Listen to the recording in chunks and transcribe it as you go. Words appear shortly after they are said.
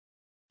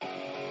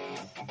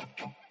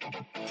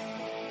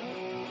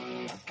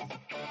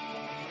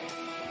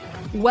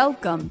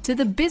Welcome to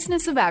The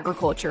Business of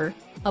Agriculture,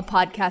 a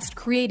podcast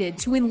created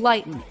to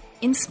enlighten,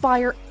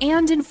 inspire,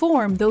 and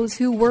inform those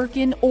who work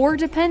in or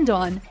depend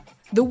on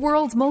the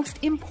world's most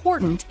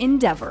important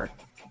endeavor,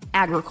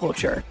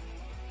 agriculture.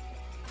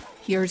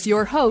 Here's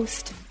your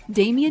host,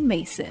 Damian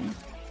Mason.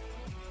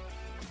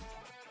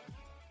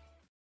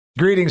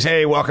 Greetings.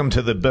 Hey, welcome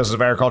to the Business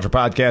of Agriculture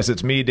podcast.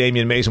 It's me,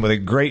 Damian Mason, with a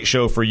great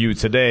show for you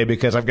today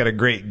because I've got a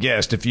great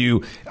guest. If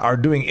you are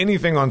doing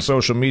anything on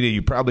social media,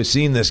 you've probably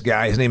seen this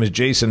guy. His name is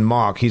Jason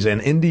Mauck. He's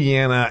an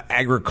Indiana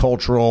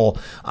agricultural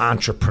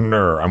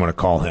entrepreneur, I'm going to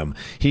call him.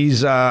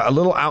 He's a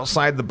little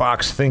outside the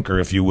box thinker,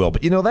 if you will.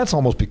 But, you know, that's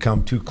almost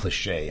become too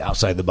cliche,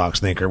 outside the box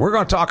thinker. We're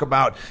going to talk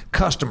about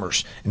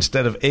customers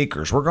instead of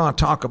acres. We're going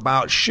to talk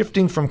about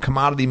shifting from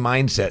commodity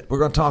mindset. We're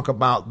going to talk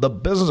about the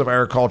business of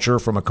agriculture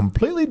from a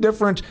completely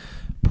different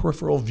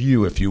peripheral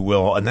view, if you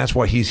will, and that's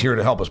why he's here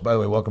to help us. By the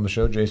way, welcome to the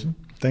show, Jason.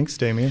 Thanks,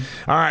 Damian.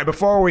 All right,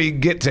 before we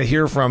get to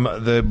hear from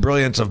the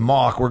brilliance of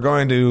Mauck, we're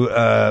going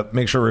to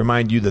make sure to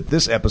remind you that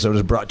this episode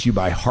is brought to you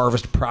by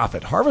Harvest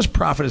Profit. Harvest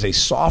Profit is a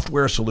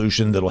software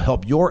solution that will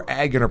help your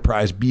ag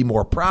enterprise be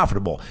more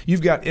profitable.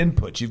 You've got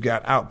inputs, you've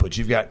got outputs,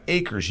 you've got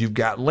acres, you've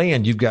got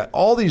land, you've got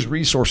all these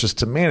resources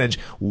to manage.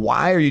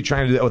 Why are you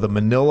trying to do that with a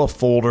manila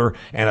folder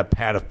and a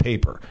pad of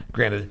paper?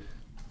 Granted,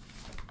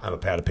 I'm a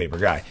pad of paper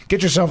guy.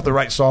 Get yourself the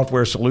right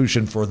software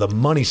solution for the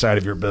money side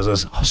of your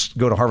business.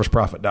 Go to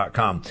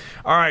harvestprofit.com.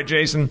 All right,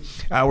 Jason,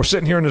 we're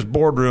sitting here in this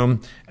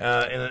boardroom in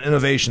an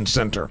innovation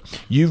center.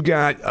 You've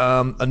got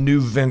a new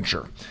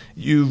venture.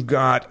 You've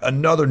got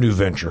another new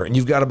venture, and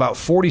you've got about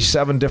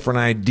 47 different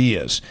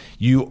ideas.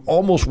 You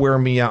almost wear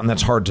me out, and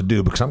that's hard to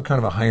do because I'm kind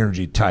of a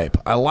high-energy type.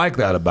 I like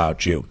that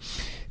about you.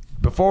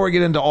 Before we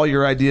get into all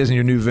your ideas and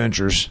your new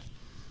ventures,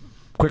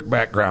 quick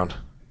background.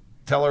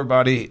 Tell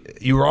everybody,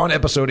 you were on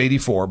episode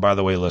 84, by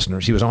the way,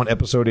 listeners. He was on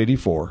episode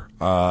 84,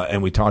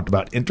 and we talked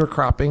about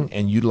intercropping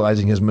and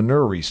utilizing his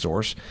manure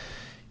resource.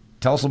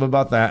 Tell us a little bit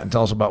about that, and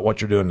tell us about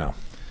what you're doing now.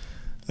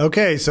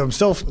 Okay, so I'm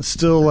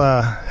still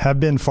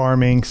have been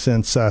farming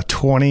since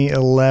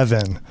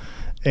 2011,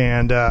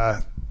 and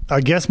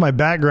I guess my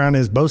background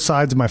is both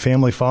sides of my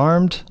family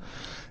farmed.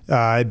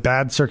 I had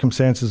bad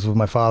circumstances with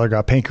my father,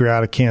 got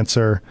pancreatic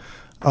cancer.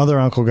 Other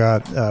uncle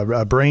got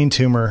a brain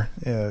tumor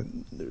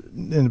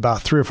in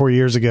about 3 or 4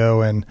 years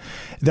ago, and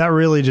that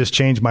really just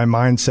changed my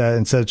mindset.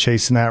 Instead of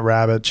chasing that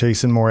rabbit,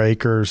 chasing more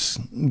acres,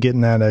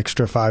 getting that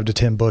extra 5 to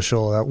 10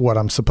 bushel, what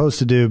I'm supposed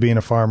to do being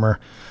a farmer,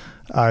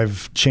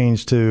 I've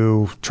changed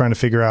to trying to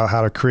figure out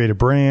how to create a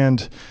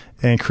brand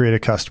and create a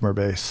customer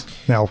base.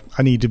 Now,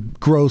 I need to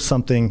grow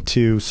something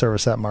to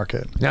service that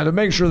market. Now, to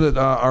make sure that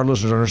our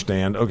listeners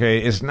understand, okay,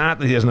 it's not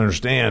that he doesn't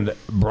understand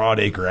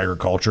broadacre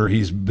agriculture. He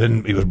was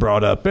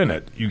brought up in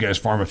it. You guys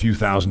farm a few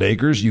thousand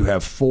acres. You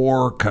have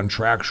 4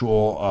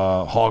 contractual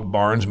hog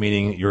barns,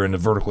 meaning you're in a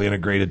vertically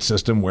integrated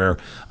system where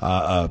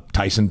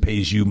Tyson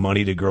pays you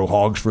money to grow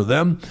hogs for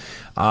them.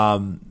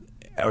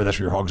 Or that's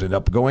where your hogs end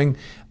up going.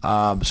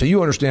 So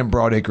you understand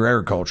broadacre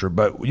agriculture,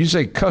 but when you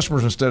say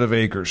customers instead of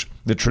acres,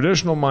 the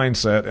traditional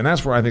mindset, and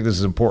that's where I think this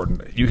is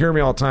important. You hear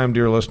me all the time,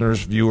 dear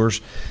listeners,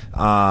 viewers,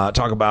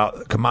 talk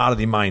about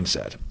commodity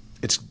mindset.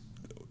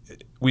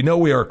 We know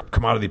we are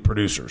commodity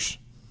producers,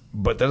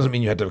 but that doesn't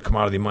mean you have to have a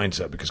commodity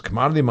mindset, because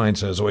commodity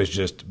mindset is always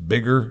just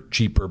bigger,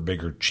 cheaper,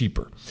 bigger,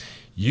 cheaper.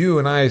 You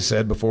and I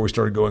said before we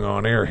started going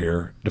on air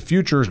here, the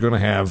future is going to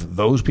have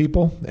those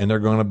people, and they're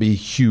going to be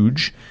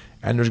huge.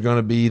 And there's going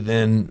to be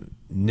then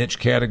niche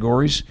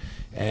categories.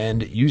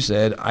 And you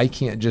said, I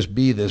can't just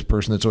be this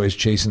person that's always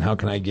chasing, how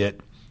can I get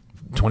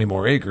 20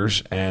 more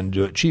acres and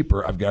do it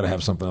cheaper? I've got to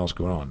have something else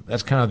going on.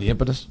 That's kind of the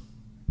impetus.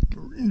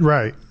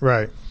 Right.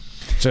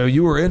 So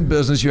you were in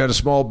business. You had a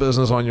small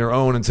business on your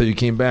own until you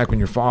came back when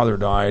your father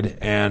died,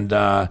 and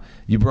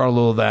you brought a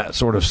little of that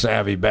sort of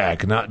savvy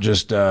back. Not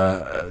just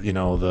the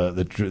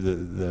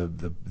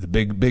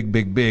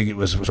big. It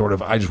was sort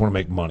of, I just want to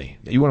make money.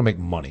 You want to make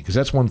money because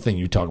that's one thing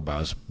you talk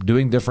about is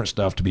doing different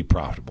stuff to be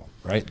profitable,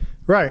 right?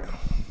 Right.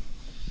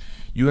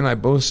 You and I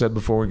both said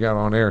before we got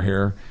on air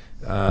here,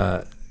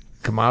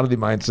 commodity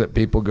mindset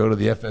people go to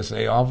the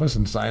FSA office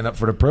and sign up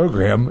for the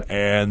program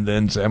and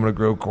then say, I'm going to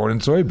grow corn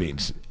and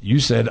soybeans. You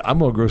said, I'm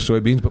going to grow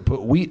soybeans, but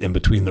put wheat in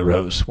between the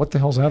rows. What the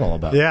hell's that all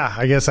about? Yeah,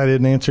 I guess I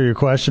didn't answer your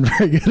question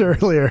very good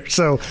earlier.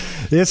 So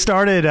it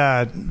started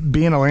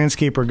being a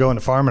landscaper, going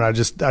to farming. I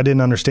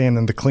didn't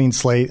understand the clean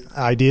slate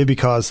idea,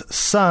 because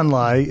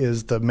sunlight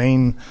is the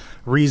main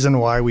reason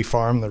why we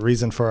farm, the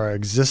reason for our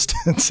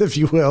existence, if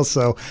you will.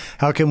 So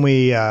how can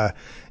we,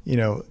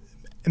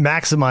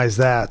 maximize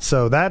that?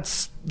 So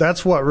that's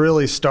what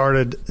really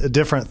started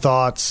different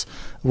thoughts,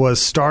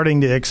 was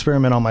starting to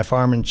experiment on my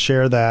farm and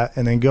share that,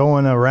 and then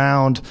going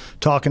around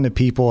talking to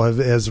people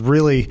has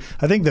really,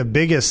 I think the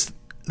biggest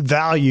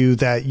value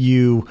that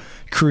you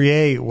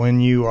create when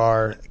you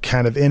are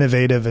kind of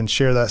innovative and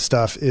share that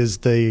stuff is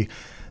the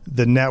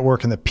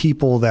network and the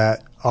people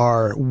that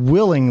are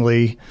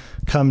willingly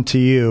come to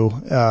you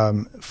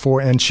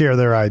for and share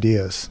their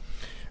ideas.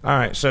 All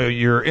right, so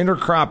your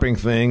intercropping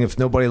thing, if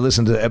nobody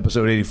listened to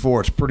episode 84,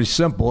 it's pretty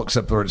simple,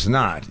 except for it's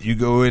not. You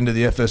go into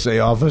the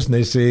FSA office, and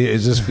they say,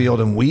 is this field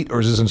in wheat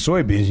or is this in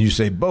soybeans? You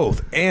say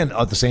both, and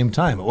at the same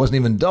time. It wasn't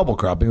even double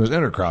cropping, it was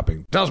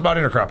intercropping. Tell us about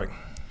intercropping.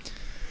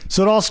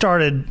 So it all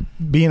started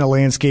being a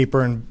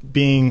landscaper and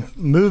being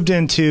moved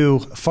into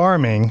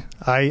farming.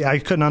 I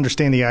couldn't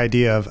understand the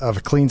idea of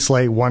a clean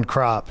slate, one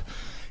crop.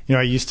 You know,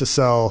 I used to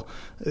sell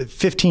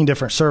 15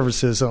 different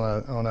services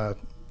on a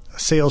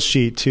sales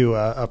sheet to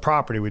a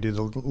property. We do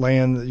the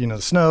land, you know,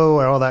 the snow,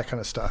 all that kind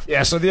of stuff.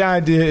 Yeah, so the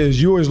idea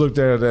is you always looked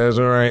at it as,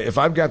 all right, if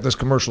I've got this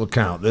commercial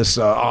account, this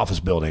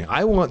office building,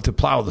 I want to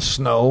plow the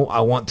snow,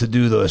 I want to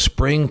do the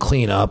spring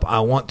cleanup,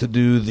 I want to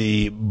do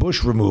the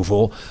bush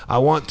removal, I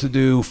want to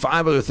do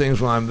 5 other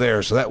things when I'm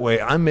there, so that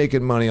way I'm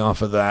making money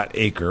off of that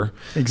acre.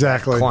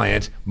 Exactly.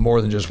 Client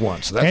more than just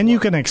one. So that's and you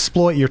can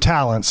exploit your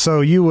talents. So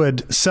you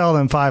would sell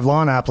them 5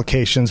 lawn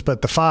applications,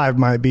 but the 5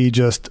 might be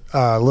just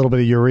a little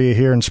bit of urea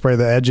here and spray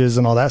the edges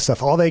and all that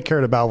stuff. All they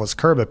cared about was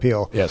curb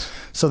appeal. Yes.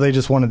 So they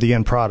just wanted the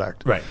end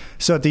product. Right.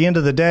 So at the end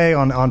of the day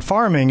on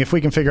farming, if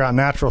we can figure out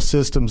natural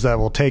systems that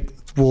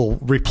will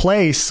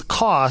replace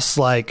costs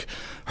like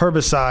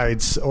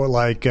herbicides or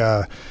like,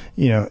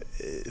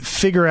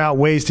 figure out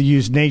ways to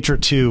use nature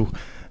to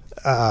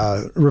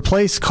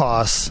replace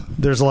costs,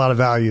 there's a lot of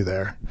value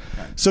there.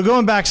 So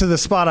going back to the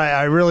spot,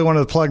 I really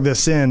wanted to plug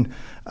this in.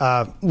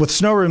 With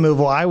snow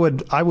removal, I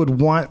would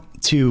want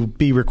to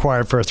be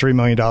required for a $3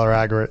 million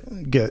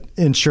aggregate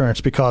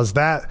insurance, because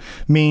that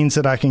means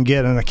that I can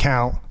get an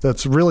account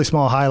that's really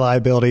small, high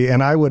liability,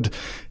 and I would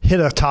hit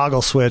a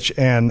toggle switch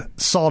and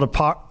salt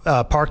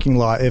a parking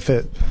lot if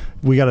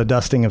we got a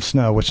dusting of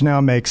snow, which now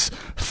makes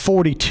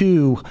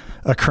 42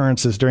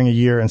 occurrences during a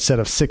year instead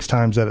of 6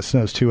 times that it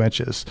snows 2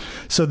 inches.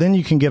 So then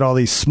you can get all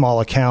these small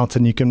accounts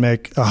and you can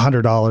make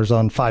 $100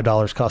 on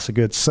 $5 cost of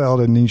goods sold,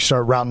 and then you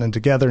start routing them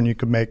together and you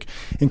can make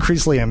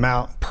increasingly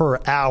amount per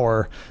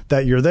hour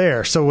that you're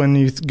there. So when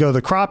you go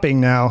the cropping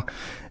now,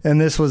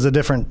 and this was a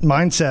different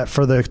mindset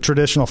for the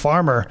traditional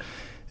farmer,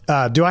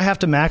 do I have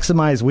to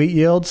maximize wheat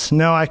yields?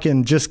 No, I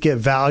can just get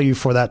value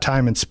for that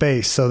time and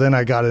space. So then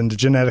I got into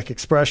genetic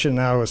expression,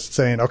 and I was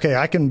saying, okay,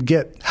 I can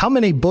get, how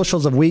many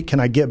bushels of wheat can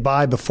I get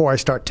by before I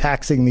start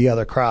taxing the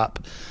other crop?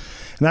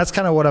 And that's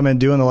kind of what I've been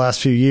doing the last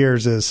few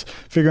years, is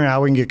figuring out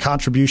how we can get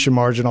contribution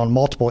margin on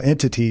multiple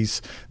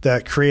entities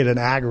that create an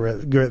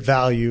aggregate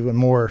value and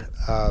more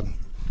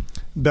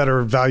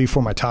better value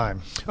for my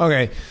time.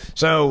 Okay,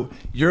 so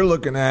you're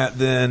looking at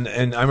then,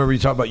 and I remember you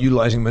talked about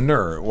utilizing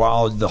manure.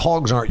 While the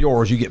hogs aren't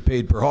yours, you get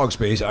paid per hog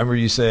space. I remember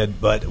you said,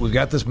 but we've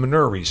got this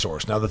manure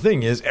resource. Now, the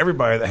thing is,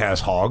 everybody that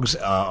has hogs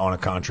on a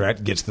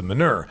contract gets the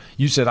manure.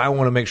 You said, I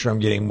want to make sure I'm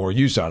getting more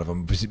use out of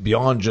them.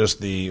 Beyond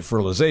just the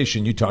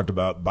fertilization, you talked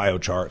about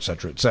biochar, et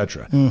cetera, et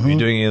cetera. Mm-hmm. Are you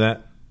doing any of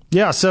that?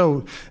 Yeah,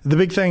 so the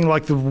big thing,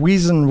 like the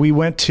reason we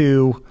went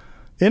to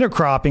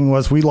intercropping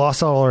was we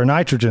lost all our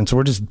nitrogen, so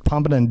we're just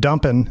pumping and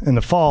dumping in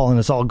the fall, and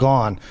it's all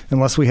gone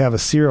unless we have a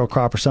cereal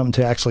crop or something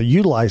to actually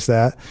utilize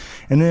that.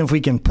 And then if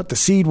we can put the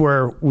seed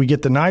where we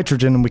get the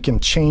nitrogen and we can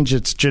change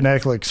its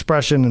genetic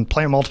expression and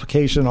plant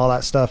multiplication and all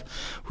that stuff,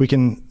 we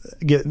can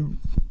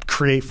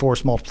create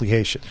forced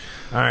multiplication.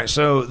 All right,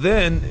 so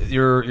then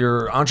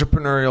your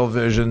entrepreneurial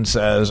vision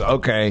says,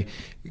 okay,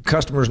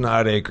 customers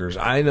not acres.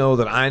 I know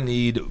that I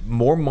need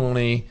more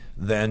money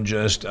than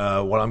just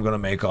what I'm going to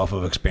make off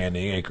of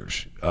expanding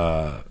acres.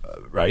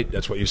 Right?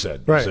 That's what you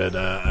said. Right. You said,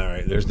 all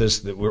right, there's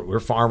this, we're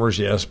farmers,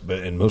 yes,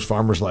 and most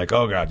farmers like,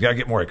 oh, God, got to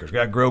get more acres,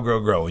 got to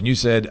grow. And you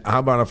said, how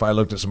about if I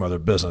looked at some other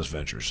business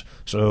ventures?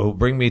 So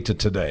bring me to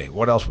today.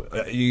 What else?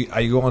 You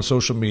go on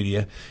social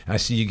media, and I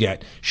see you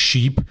got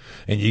sheep,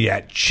 and you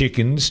got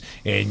chickens,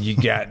 and you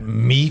got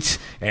meat,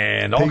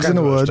 and all Pigs kinds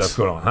in the of woods. stuff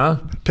going on, huh?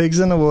 Pigs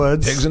in the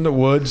woods. Pigs in the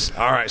woods.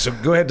 All right, so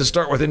go ahead to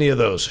start with any of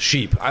those.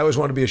 Sheep. I always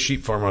wanted to be a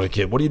sheep farmer as a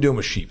kid. What are you doing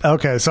with sheep?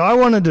 Okay, so I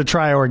wanted to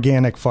try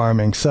organic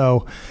farming.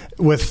 So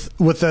with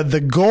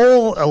the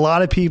goal, a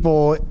lot of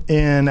people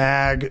in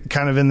ag,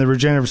 kind of in the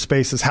regenerative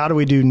space, is how do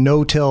we do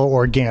no-till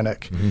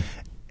organic? Mm-hmm.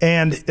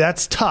 And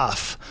that's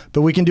tough,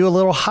 but we can do a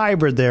little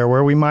hybrid there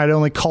where we might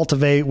only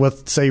cultivate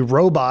with, say,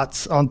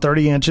 robots on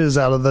 30 inches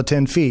out of the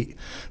 10 feet,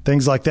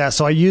 things like that.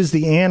 So I use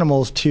the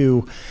animals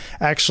to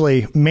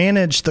actually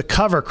manage the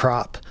cover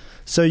crop.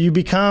 So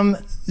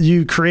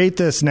you create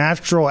this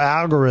natural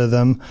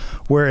algorithm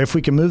where if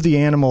we can move the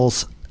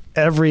animals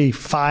every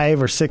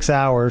 5 or 6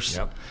 hours,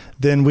 yep,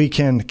 then we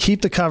can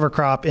keep the cover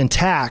crop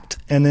intact,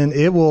 and then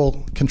it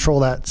will control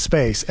that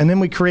space. And then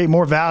we create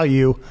more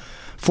value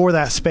for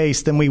that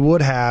space than we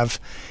would have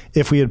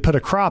if we had put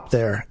a crop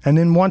there. And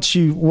then once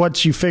you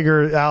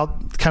figure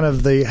out kind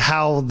of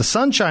how the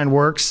sunshine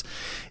works,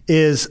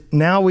 is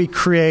now we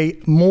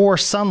create more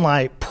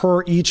sunlight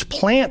per each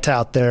plant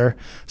out there.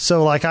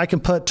 So like I can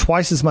put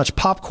twice as much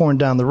popcorn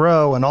down the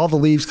row and all the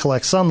leaves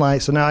collect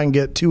sunlight. So now I can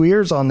get 2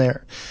 ears on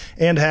there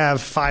and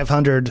have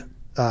 500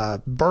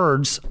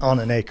 birds on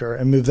an acre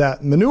and move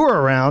that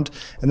manure around,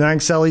 and then I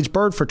can sell each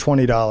bird for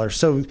 $20.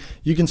 So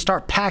you can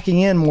start packing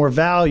in more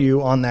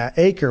value on that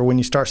acre when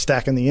you start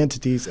stacking the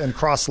entities and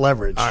cross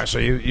leverage. All right, so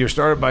you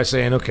started by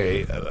saying,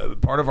 okay,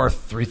 part of our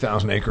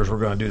 3,000 acres, we're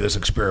going to do this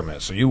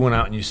experiment. So you went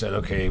out and you said,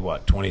 okay,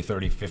 what, 20,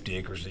 30, 50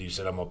 acres that you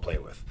said I'm going to play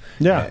with.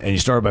 Yeah. And you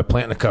started by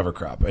planting a cover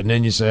crop. And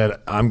then you said,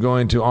 I'm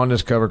going to, on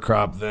this cover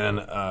crop then,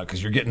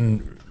 because you're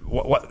getting...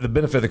 What the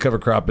benefit of the cover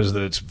crop is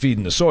that it's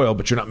feeding the soil,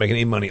 but you're not making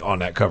any money on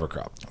that cover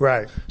crop.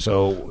 Right.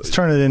 So let's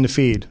turn it into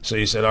feed. So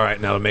you said, all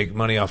right, now to make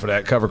money off of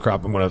that cover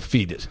crop, I'm going to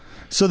feed it.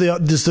 So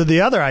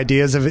the other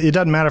idea is, if it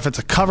doesn't matter if it's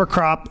a cover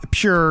crop,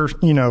 pure,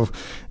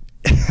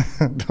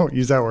 don't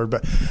use that word,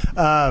 but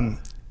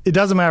it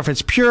doesn't matter if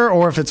it's pure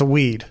or if it's a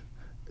weed.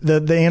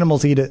 The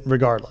animals eat it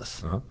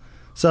regardless. Uh-huh.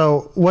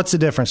 So what's the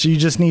difference? You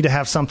just need to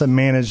have something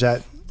managed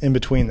that in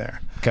between there.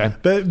 Okay.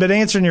 But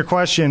answering your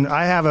question,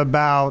 I have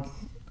about,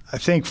 I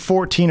think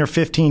 14 or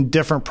 15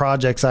 different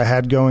projects I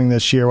had going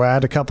this year. I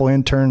had a couple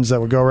interns that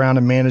would go around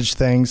and manage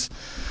things.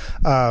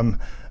 But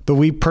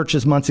we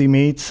purchased Muncie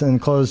Meats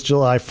and closed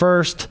July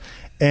 1st.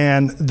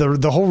 And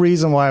the whole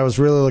reason why I was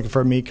really looking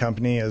for a meat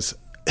company is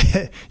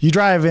you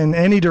drive in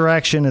any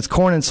direction, it's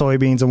corn and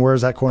soybeans, and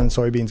where's that corn and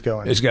soybeans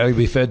going? It's got to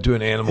be fed to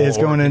an animal. It's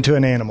going into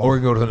an animal. Or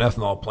go to an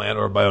ethanol plant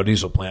or a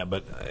biodiesel plant.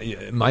 But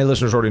my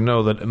listeners already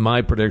know that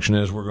my prediction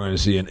is we're going to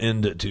see an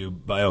end to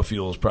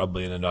biofuels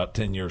probably in about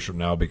 10 years from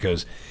now,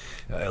 because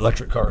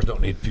electric cars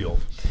don't need fuel.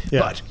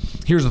 Yeah. But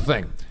here's the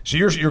thing. So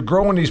you're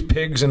growing these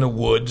pigs in the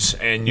woods,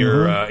 and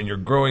you're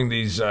growing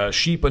these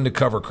sheep into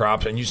cover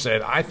crops, and you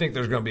said, I think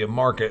there's going to be a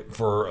market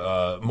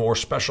for more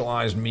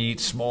specialized meat,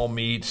 small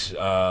meat,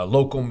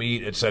 local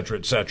meat, et cetera,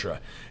 et cetera.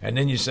 And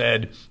then you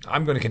said,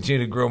 I'm going to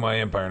continue to grow my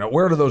empire. Now,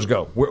 where do those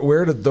go?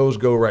 Where did those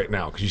go right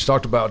now? Because you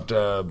talked about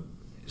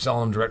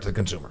selling them direct to the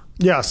consumer.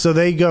 Yeah, so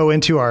they go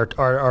into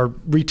our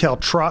retail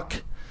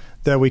truck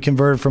that we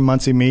converted from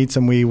Muncie Meats,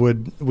 and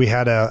we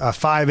had a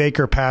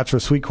 5-acre patch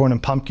with sweet corn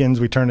and pumpkins.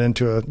 We turned it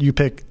into you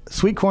pick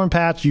sweet corn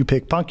patch, you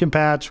pick pumpkin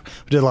patch.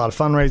 We did a lot of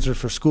fundraisers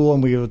for school,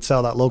 and we would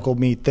sell that local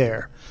meat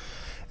there.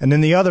 And then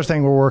the other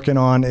thing we're working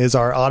on is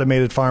our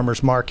automated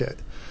farmers market.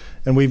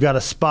 And we've got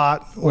a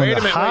spot. Wait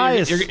a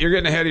minute. You're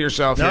getting ahead of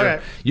yourself here.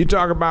 Okay. You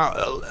talk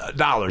about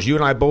dollars. You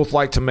and I both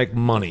like to make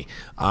money.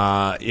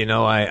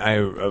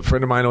 A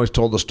friend of mine always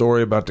told the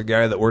story about the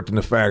guy that worked in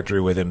the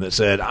factory with him that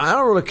said, I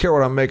don't really care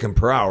what I'm making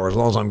per hour as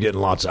long as I'm getting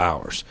lots of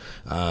hours.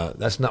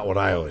 That's not what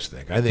I always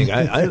think. I think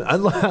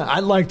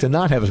I'd like to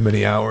not have as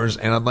many hours,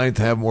 and I'd like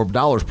to have more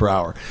dollars per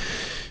hour.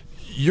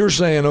 You're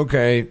saying,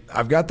 okay,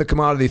 I've got the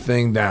commodity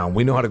thing down.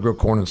 We know how to grow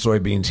corn and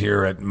soybeans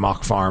here at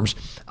Mock Farms.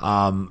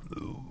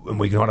 And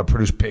we know how to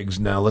produce pigs.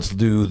 Now let's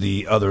do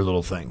the other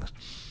little things.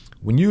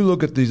 When you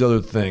look at these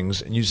other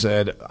things, and you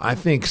said, I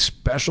think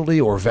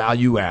specialty or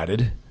value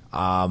added,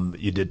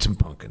 you did some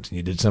pumpkins, and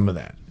you did some of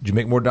that. Did you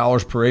make more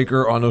dollars per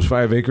acre on those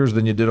 5 acres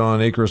than you did on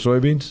an acre of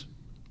soybeans?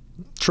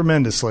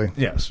 Tremendously.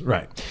 Yes,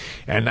 right.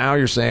 And now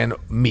you're saying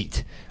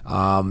meat.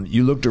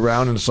 You looked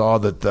around and saw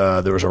that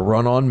there was a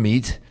run on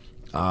meat.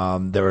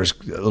 There was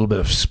a little bit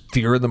of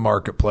fear in the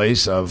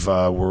marketplace of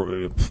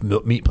where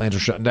meat plants are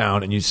shutting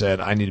down, and you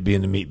said, I need to be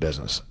in the meat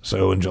business.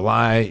 So in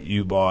July,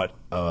 you bought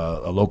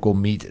a local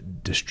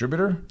meat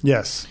distributor?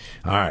 Yes.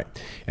 All right.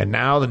 And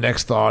now the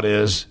next thought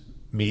is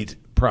meat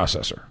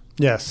processor.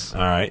 Yes.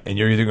 All right. And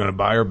you're either going to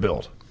buy or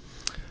build?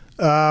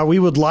 We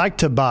would like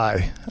to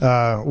buy.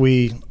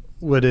 We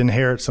would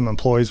inherit some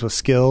employees with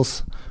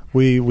skills.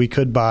 We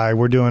could buy.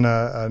 We're doing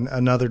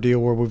another deal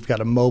where we've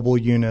got a mobile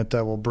unit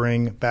that will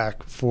bring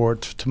back to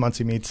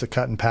Muncie Meats to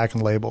cut and pack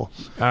and label.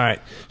 All right.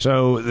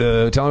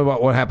 So tell me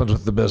about what happens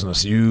with the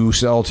business. You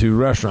sell to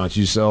restaurants.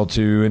 You sell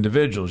to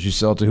individuals. You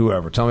sell to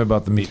whoever. Tell me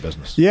about the meat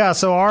business. Yeah.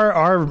 So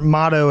our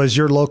motto is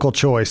your local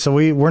choice. So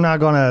we're not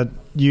going to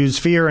use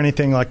fear or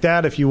anything like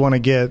that. If you want to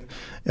get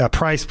a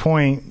price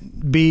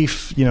point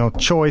beef,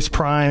 choice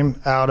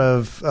prime out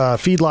of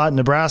feedlot in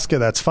Nebraska,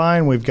 that's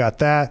fine. We've got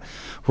that.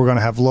 We're going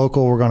to have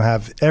local. We're going to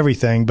have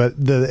everything.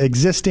 But the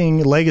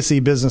existing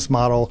legacy business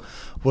model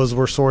was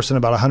we're sourcing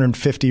about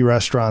 150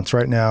 restaurants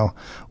right now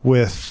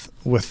with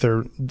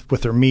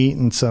their meat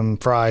and some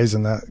fries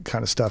and that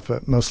kind of stuff,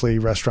 but mostly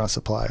restaurant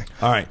supply.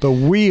 All right. But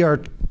we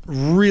are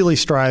really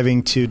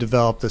striving to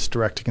develop this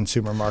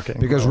direct-to-consumer market.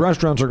 Because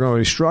restaurants are going to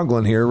be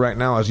struggling here right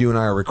now as you and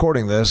I are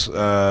recording this.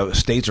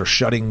 States are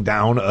shutting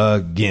down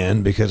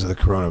again because of the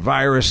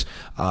coronavirus.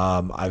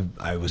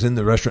 I was in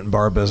the restaurant and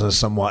bar business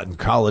somewhat in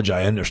college.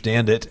 I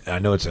understand it. I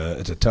know it's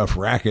a tough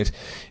racket,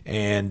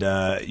 and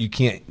you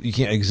can't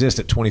exist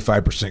at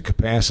 25%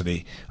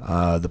 capacity.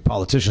 The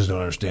politicians don't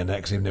understand that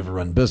because they've never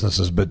run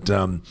businesses. But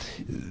a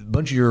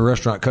bunch of your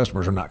restaurant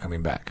customers are not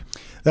coming back.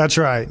 That's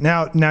right.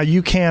 Now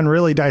you can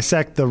really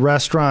dissect the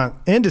restaurant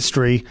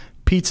industry.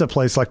 Pizza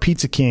place like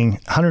Pizza King,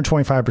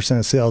 125%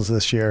 of sales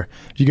this year.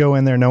 You go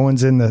in there, no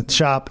one's in the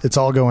shop. It's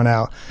all going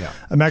out. Yeah.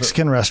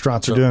 Mexican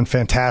restaurants are doing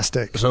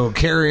fantastic. So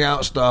carry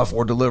out stuff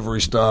or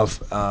delivery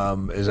stuff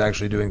is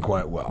actually doing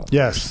quite well.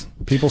 Yes.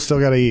 People still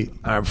got to eat.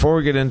 All right, before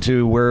we get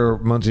into where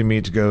Muncie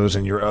Meats goes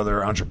and your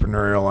other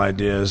entrepreneurial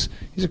ideas,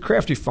 he's a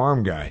Crafty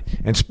Farm guy.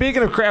 And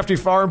speaking of Crafty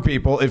Farm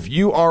people, if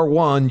you are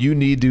one, you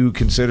need to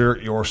consider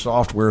your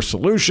software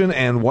solution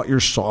and what your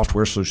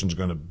software solution is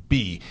going to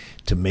be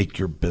to make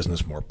your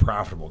business more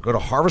profitable. Go to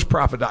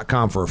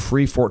harvestprofit.com for a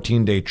free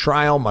 14-day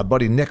trial. My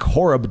buddy Nick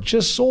Horeb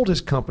just sold his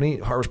company,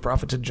 Harvest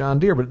Profit, to John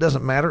Deere, but it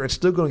doesn't matter. It's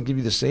still going to give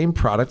you the same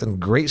product and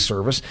great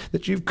service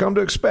that you've come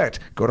to expect.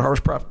 Go to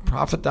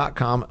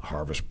harvestprofit.com,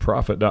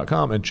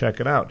 harvestprofit.com, and check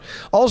it out.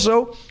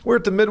 Also, we're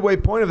at the midway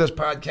point of this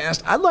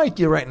podcast. I'd like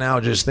you right now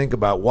to just think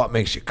about what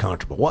makes you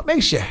comfortable, what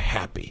makes you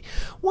happy,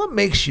 what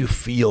makes you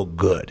feel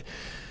good.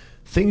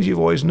 Things you've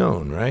always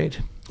known, right?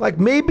 Like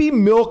maybe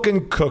milk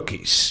and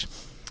cookies.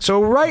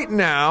 So right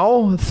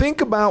now, think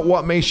about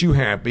what makes you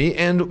happy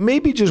and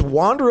maybe just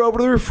wander over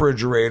to the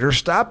refrigerator,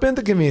 stop in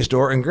the convenience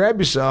store, and grab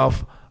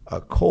yourself a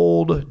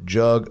cold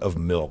jug of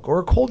milk or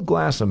a cold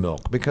glass of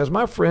milk, because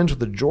my friends with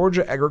the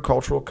Georgia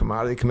Agricultural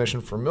Commodity Commission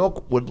for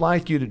Milk would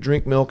like you to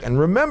drink milk. And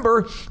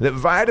remember that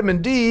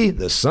vitamin D,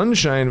 the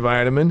sunshine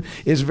vitamin,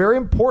 is very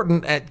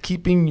important at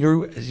keeping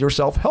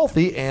yourself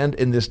healthy. And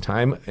in this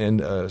time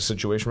and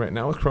situation right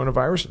now with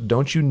coronavirus,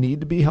 don't you need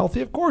to be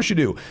healthy? Of course you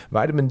do.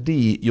 Vitamin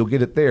D, you'll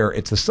get it there.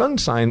 It's the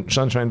sunshine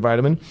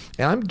vitamin.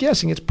 And I'm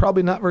guessing it's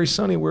probably not very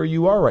sunny where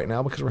you are right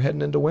now because we're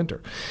heading into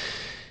winter.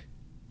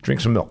 Drink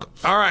some milk.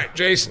 All right,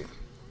 Jason,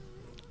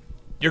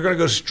 you're going to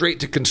go straight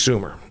to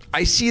consumer.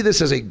 I see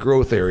this as a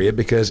growth area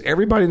because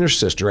everybody and their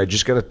sister, I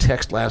just got a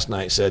text last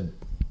night, said,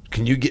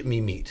 can you get me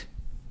meat?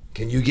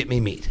 Can you get me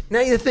meat?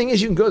 Now, the thing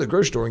is, you can go to the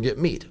grocery store and get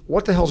meat.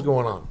 What the hell's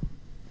going on?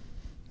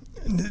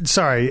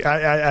 Sorry,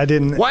 I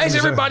didn't. Why is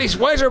everybody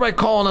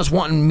calling us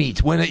wanting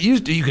meat when it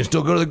used to? You can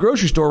still go to the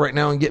grocery store right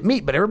now and get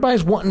meat, but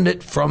everybody's wanting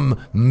it from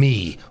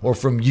me or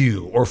from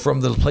you or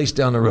from the place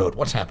down the road.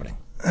 What's happening?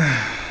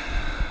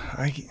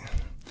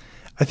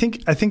 I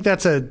think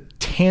that's a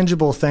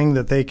tangible thing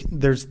that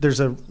there's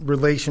a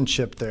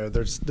relationship there.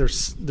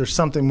 There's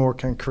something more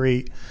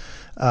concrete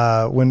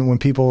when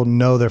people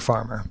know their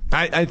farmer.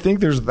 I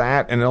think there's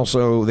that, and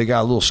also they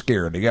got a little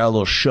scared. They got a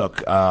little shook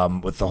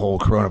with the whole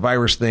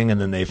coronavirus thing, and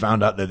then they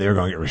found out that they were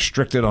going to get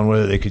restricted on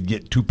whether they could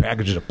get 2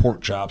 packages of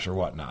pork chops or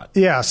whatnot.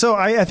 Yeah, so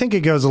I think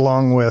it goes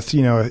along with,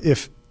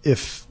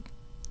 if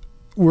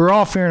we're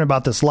all fearing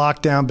about this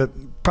lockdown, but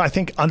I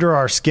think under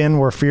our skin,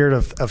 we're feared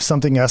of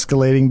something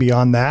escalating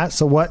beyond that.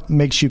 So what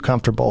makes you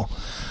comfortable?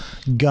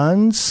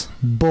 Guns,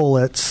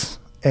 bullets,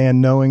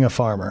 and knowing a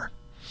farmer,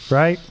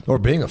 right? Or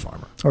being a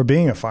farmer.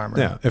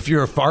 Yeah. If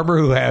you're a farmer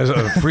who has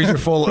a freezer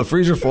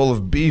full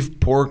of beef,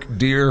 pork,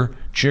 deer,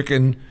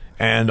 chicken,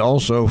 and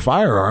also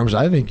firearms,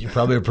 I think you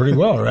probably are pretty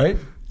well, right?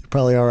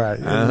 Probably all right.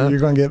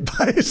 You're going to get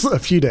by a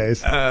few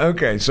days.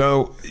 Okay,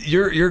 so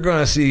you're going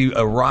to see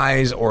a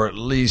rise or at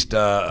least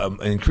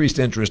increased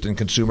interest in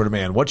consumer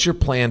demand. What's your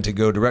plan to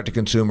go direct to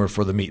consumer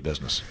for the meat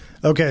business?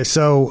 Okay,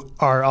 so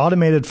our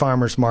automated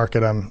farmers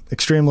market, I'm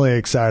extremely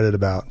excited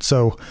about.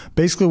 So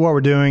basically what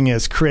we're doing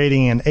is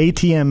creating an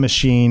ATM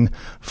machine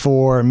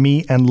for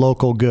meat and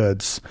local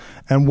goods.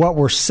 And what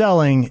we're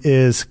selling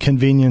is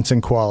convenience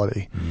and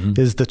quality,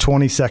 is the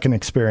 20-second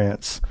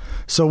experience.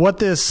 So what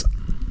this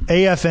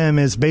AFM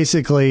is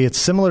basically, it's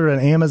similar to an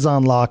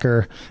Amazon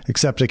locker,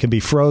 except it can be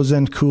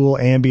frozen, cool,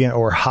 ambient,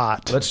 or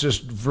hot. Let's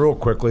just real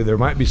quickly, there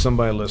might be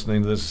somebody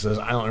listening to this that says,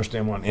 I don't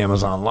understand what an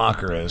Amazon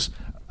locker is.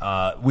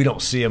 We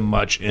don't see them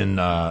much in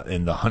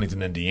the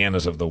Huntington,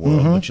 Indianas of the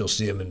world, but you'll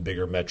see them in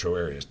bigger metro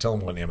areas. Tell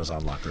them what an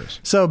Amazon locker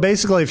is. So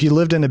basically, if you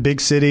lived in a big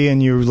city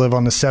and you live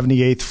on the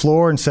 78th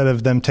floor, instead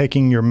of them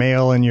taking your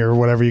mail and your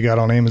whatever you got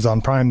on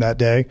Amazon Prime that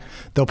day,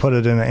 they'll put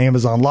it in an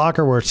Amazon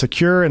locker where it's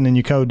secure, and then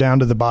you go down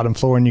to the bottom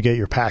floor and you get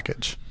your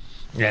package.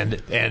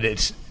 And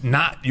it's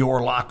not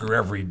your locker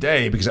every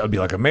day, because that would be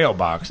like a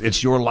mailbox.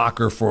 It's your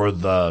locker for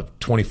the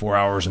 24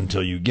 hours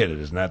until you get it.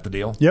 Isn't that the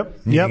deal?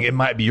 Yep. It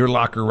might be your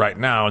locker right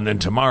now, and then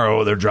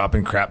tomorrow they're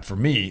dropping crap for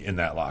me in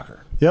that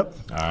locker. Yep.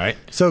 All right.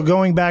 So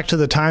going back to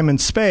the time and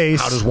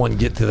space. How does one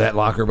get to that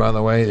locker, by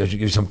the way? Does you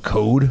give you some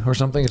code or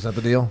something? Is that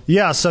the deal?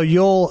 Yeah. So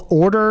you'll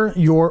order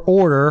your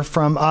order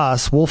from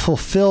us. We'll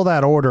fulfill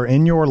that order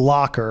in your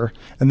locker,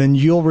 and then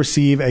you'll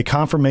receive a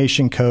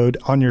confirmation code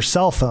on your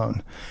cell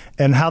phone.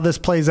 And how this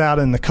plays out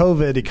in the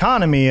COVID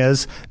economy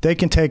is they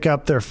can take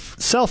up their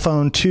cell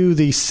phone to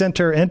the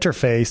center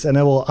interface, and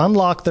it will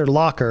unlock their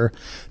locker.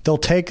 They'll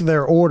take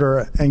their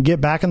order and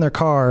get back in their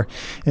car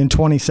in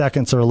 20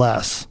 seconds or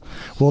less.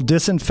 We'll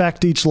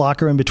disinfect each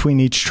locker in between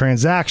each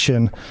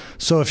transaction.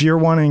 So if you're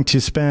wanting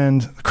to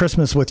spend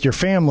Christmas with your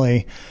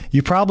family,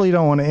 you probably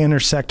don't want to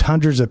intersect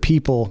hundreds of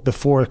people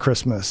before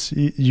Christmas.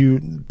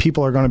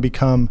 People are going to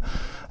become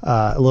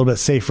a little bit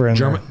safer in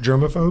there.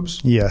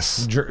 Germaphobes?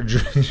 Yes.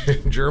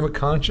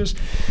 Germaconscious?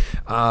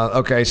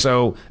 Okay,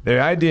 so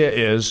the idea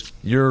is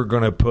you're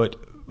going to put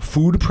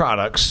food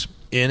products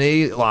in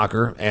a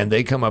locker, and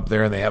they come up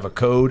there and they have a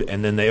code,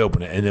 and then they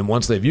open it. And then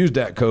once they've used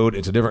that code,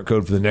 it's a different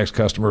code for the next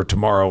customer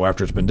tomorrow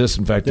after it's been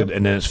disinfected,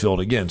 and then it's filled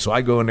again. So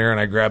I go in there and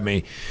I grab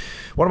me.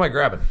 What am I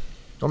grabbing?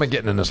 What am I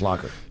getting in this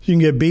locker? You can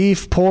get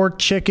beef, pork,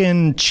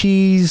 chicken,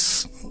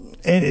 cheese,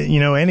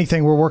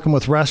 anything. We're working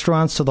with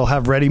restaurants, so they'll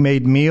have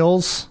ready-made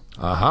meals.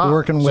 We're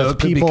working with so it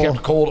could people be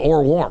kept cold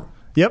or warm.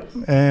 Yep,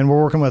 and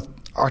we're working with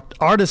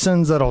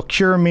artisans that'll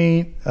cure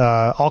meat,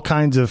 all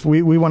kinds of.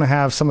 We want to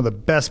have some of the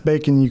best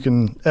bacon you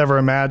can ever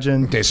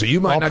imagine. Okay, so you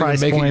might not even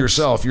make it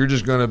yourself. You're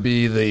just going to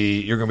be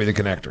the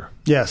connector.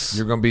 Yes,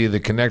 you're going to be the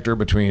connector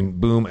between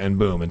boom and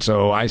boom. And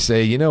so I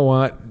say, you know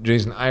what,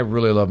 Jason, I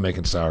really love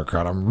making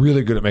sauerkraut. I'm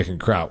really good at making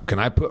kraut. Can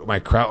I put my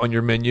kraut on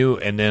your menu,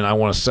 and then I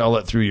want to sell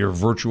it through your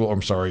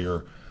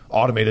your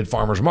automated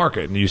farmer's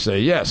market? And you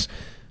say yes.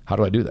 How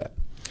do I do that?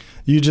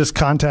 You just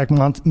contact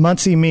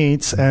Muncie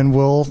Meats, and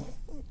we'll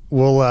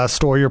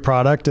store your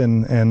product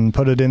and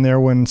put it in there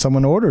when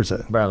someone orders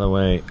it. By the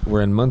way,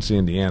 we're in Muncie,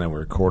 Indiana. We're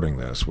recording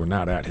this. We're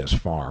not at his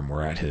farm.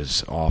 We're at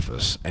his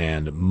office.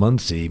 And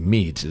Muncie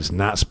Meats is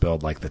not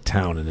spelled like the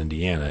town in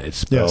Indiana. It's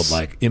spelled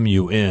like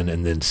M-U-N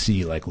and then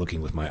C, like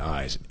looking with my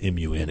eyes.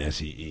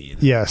 M-U-N-S-E-E.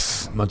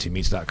 Yes.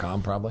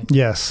 MuncieMeats.com, probably?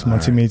 Yes,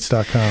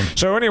 MuncieMeats.com.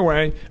 So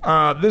anyway,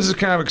 this is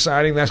kind of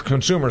exciting. That's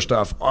consumer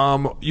stuff.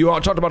 You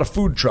all talked about a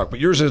food truck, but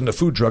yours isn't a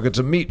food truck. It's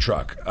a meat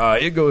truck.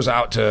 It goes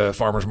out to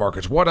farmers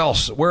markets. What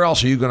else? How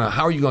are you going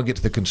to get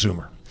to the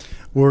consumer?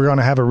 We're going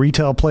to have a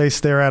retail place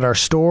there at our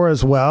store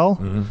as well.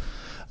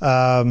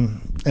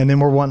 Mm-hmm. And then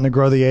we're wanting to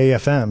grow the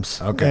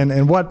AFMs. Okay.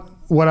 And what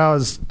I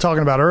was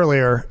talking about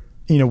earlier,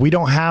 we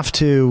don't have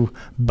to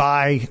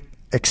buy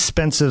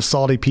expensive,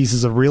 salty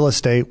pieces of real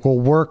estate. We'll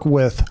work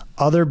with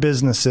other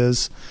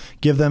businesses,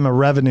 give them a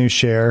revenue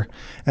share,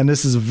 and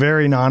this is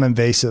very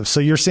non-invasive.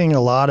 So you're seeing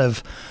a lot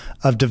of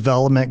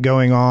development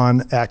going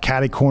on at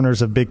catty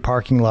corners of big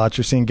parking lots.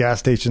 You're seeing gas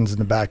stations in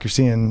the back. You're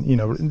seeing,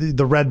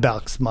 the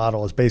Redbox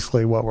model is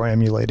basically what we're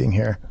emulating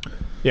here.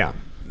 Yeah.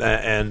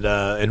 And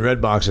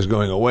Redbox is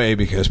going away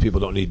because people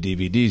don't need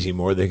DVDs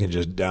anymore. They can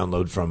just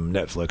download from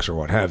Netflix or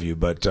what have you.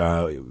 But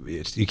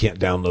you can't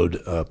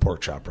download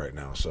Pork Chop right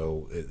now.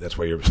 So that's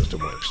why your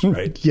system works,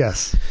 right?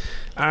 Yes.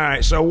 All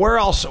right. So where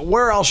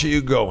else are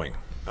you going?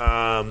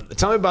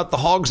 Tell me about the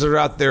hogs that are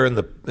out there in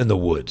the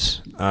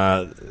woods.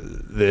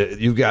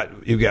 You've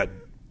got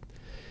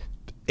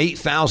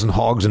 8,000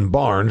 hogs in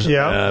barns.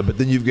 Yeah. But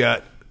then you've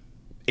got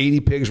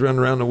 80 pigs running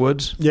around the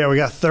woods. Yeah, we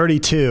got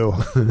 32,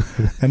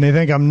 and they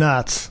think I'm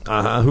nuts.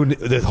 Who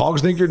the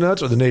hogs think you're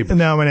nuts, or the neighbors?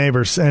 No, my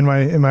neighbors and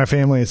my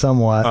family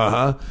somewhat.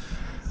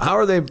 How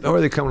are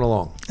they coming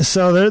along?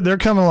 So they're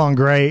coming along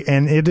great,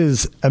 and it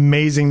is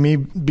amazing. Me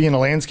being a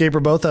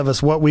landscaper, both of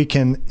us, what we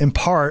can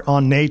impart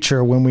on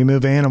nature when we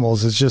move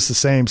animals is just the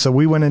same. So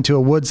we went into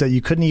a woods that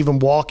you couldn't even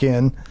walk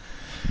in,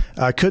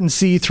 couldn't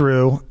see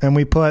through, and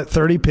we put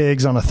 30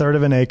 pigs on a third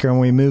of an acre, and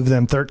we moved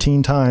them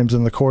 13 times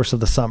in the course of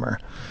the summer.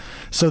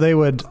 So they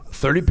would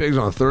 30 pigs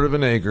on a third of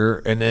an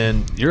acre, and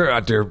then you're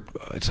out there.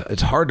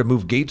 It's hard to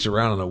move gates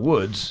around in the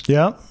woods.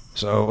 Yeah.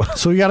 So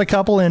we got a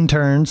couple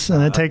interns,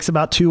 and it takes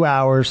about 2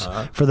 hours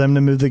for them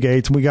to move the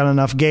gates. We got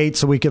enough gates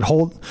so we could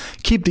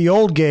keep the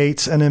old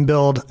gates and then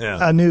build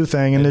a new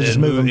thing, and then just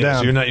move them down.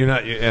 So you're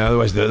not.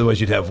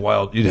 Otherwise, you'd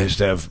just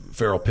have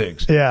feral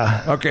pigs.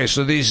 Yeah. Okay,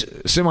 so these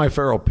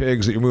semi-feral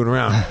pigs that you're moving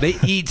around, they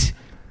eat.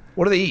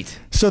 What do they eat?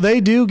 So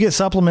they do get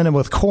supplemented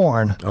with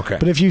corn. Okay.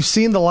 But if you've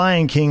seen The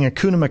Lion King,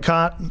 Hakuna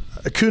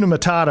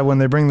Matata, when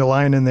they bring the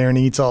lion in there and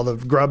he eats all the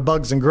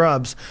bugs and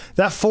grubs,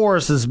 that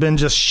forest has been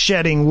just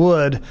shedding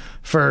wood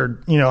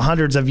for,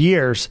 hundreds of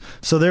years.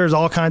 So there's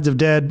all kinds of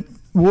dead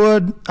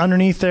wood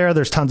underneath there.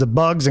 There's tons of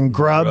bugs and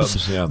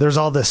grubs. Yeah. There's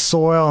all this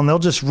soil, and they'll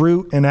just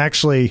root and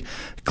actually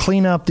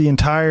clean up the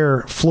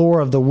entire floor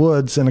of the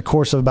woods in a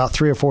course of about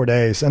 3 or 4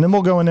 days. And then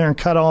we'll go in there and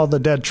cut all the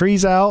dead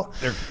trees out.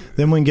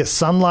 Then we can get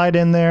sunlight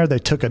in there. They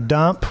took a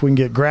dump. We can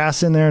get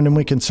grass in there, and then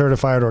we can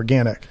certify it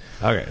organic.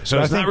 Okay,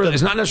 so it's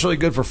not necessarily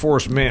good for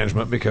forest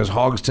management because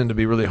hogs tend to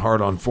be really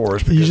hard on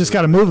forest. You just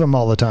got to move them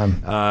all the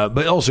time.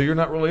 But also, you're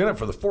not really in it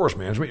for the forest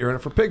management. You're in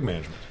it for pig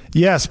management.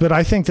 Yes, but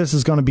I think this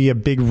is going to be a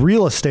big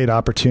real estate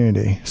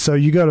opportunity. So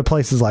you go to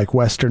places like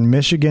Western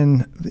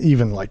Michigan,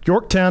 even like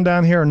Yorktown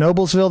down here, or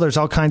Noblesville, there's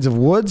all kinds of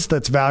woods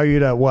that's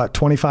valued at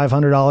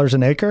 $2,500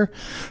 an acre.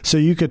 So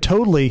you could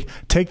totally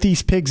take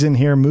these pigs in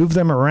here, move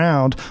them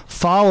around,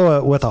 follow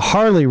it with a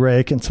Harley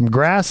rake and some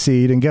grass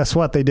seed, and guess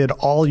what? They did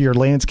all your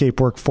landscape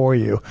work for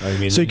you.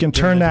 So you can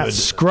turn that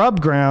scrub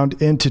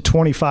ground into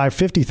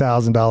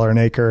 $25,000-$50,000 an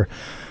acre.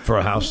 For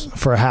a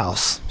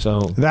house. So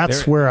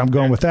that's where I'm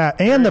going with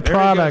that. And the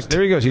product.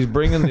 There he goes. He's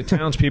bringing the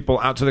townspeople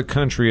out to the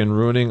country and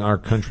ruining our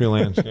country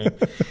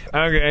landscape.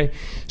 Okay.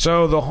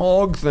 So the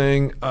hog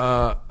thing.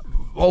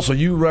 Also,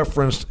 you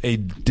referenced a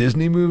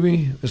Disney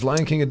movie. Is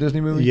Lion King a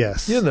Disney movie?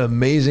 Yes. You know, the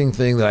amazing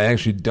thing that I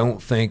actually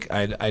don't think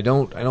I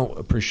don't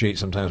appreciate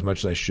sometimes as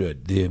much as I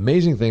should. The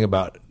amazing thing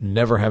about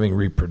never having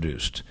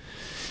reproduced.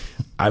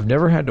 I've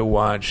never had to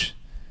watch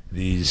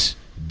these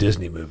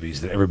Disney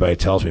movies that everybody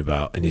tells me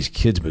about, and these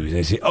kids movies, and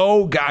they say,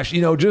 oh gosh,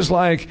 just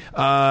like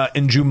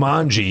in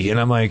Jumanji, and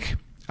I'm like,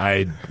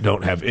 I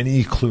don't have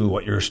any clue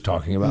what you're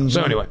talking about. Mm-hmm.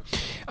 So anyway,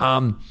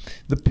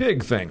 the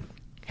pig thing,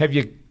 have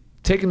you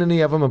taken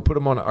any of them and put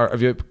them on,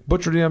 have you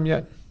butchered them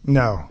yet?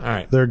 No. All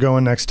right. They're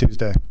going next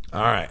Tuesday.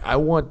 All right. I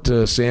want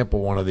to sample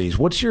one of these.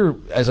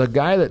 As a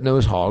guy that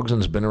knows hogs and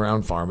has been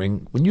around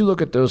farming, when you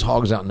look at those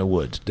hogs out in the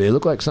woods, do they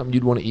look like something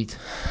you'd want to eat?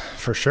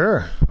 For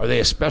sure. Are they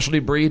a specialty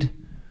breed?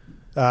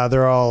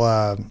 They're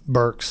all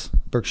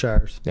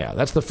Berkshires. Yeah,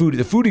 that's the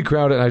foodie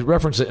crowd, and I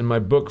reference it in my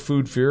book,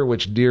 Food Fear,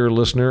 which, dear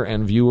listener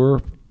and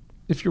viewer,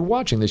 if you're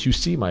watching this, you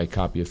see my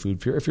copy of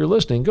Food Fear. If you're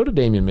listening, go to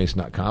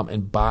DamianMason.com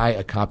and buy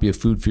a copy of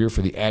Food Fear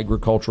for the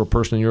agricultural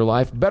person in your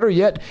life. Better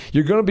yet,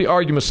 you're going to be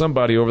arguing with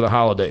somebody over the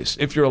holidays,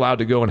 if you're allowed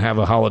to go and have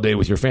a holiday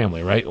with your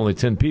family, right? Only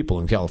 10 people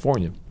in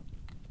California.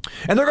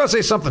 And they're going to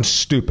say something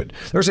stupid.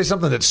 They're going to say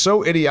something that's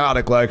so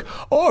idiotic like,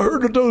 oh, I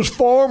heard that those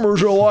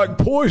farmers are like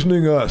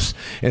poisoning us.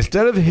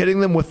 Instead of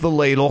hitting them with the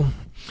ladle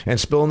and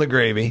spilling the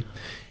gravy,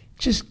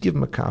 just give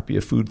them a copy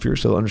of Food Fear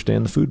so they'll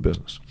understand the food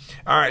business.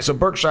 All right, so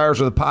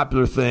Berkshires are the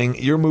popular thing.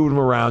 You're moving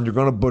them around. You're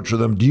going to butcher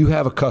them. Do you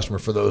have a customer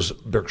for those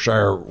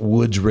Berkshire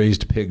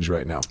woods-raised pigs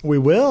right now? We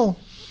will.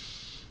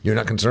 You're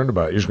not concerned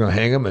about it. You're just going to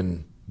hang them,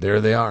 and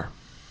there they are.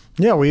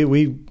 Yeah,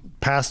 we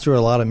pass through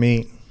a lot of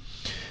meat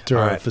to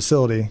our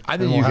facility. I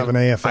think we'll have an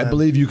AFN. I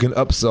believe you can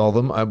upsell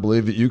them. I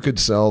believe that you could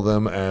sell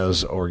them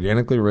as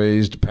organically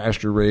raised,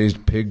 pasture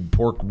raised, pig,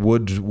 pork,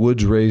 woods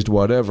raised,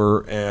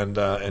 whatever,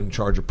 and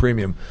charge a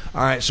premium.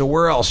 All right. So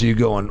where else are you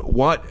going?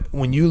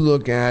 When you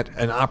look at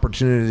an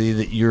opportunity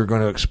that you're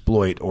going to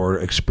exploit or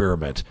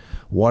experiment,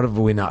 what have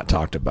we not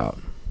talked about?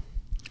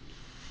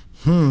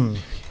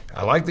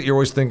 I like that you're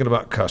always thinking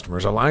about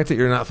customers. I like that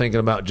you're not thinking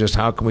about just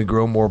how can we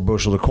grow more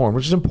bushels of corn,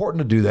 which is important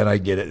to do that. I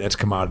get it. That's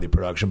commodity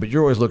production. But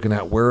you're always looking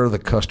at where the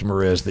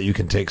customer is that you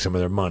can take some of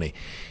their money.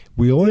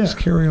 We always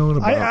carry on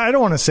about... I don't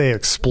want to say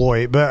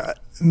exploit, but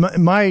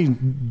my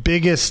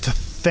biggest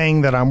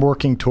thing that I'm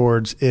working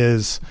towards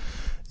is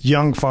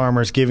young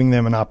farmers, giving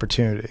them an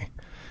opportunity.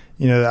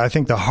 You know, I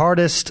think the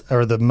hardest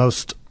or the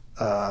most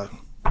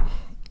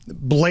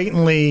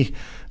blatantly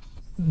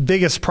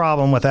biggest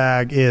problem with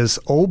ag is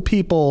old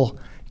people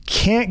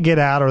can't get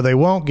out or they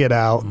won't get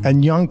out,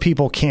 and young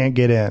people can't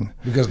get in.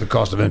 Because of the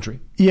cost of entry?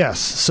 Yes.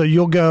 So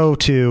you'll go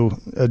to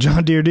a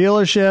John Deere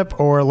dealership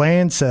or a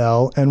land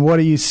sale, and what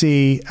do you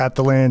see at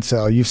the land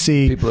sale? You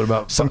see people that are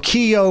about some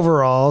key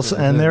overalls,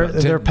 and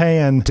they're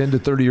paying 10 to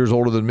 30 years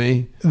older than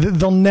me.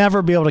 They'll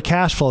never be able to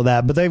cash flow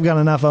that, but they've got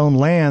enough owned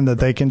land that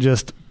they can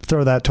just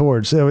throw that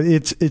towards. So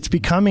it's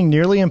becoming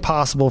nearly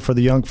impossible for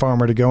the young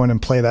farmer to go in and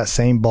play that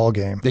same ball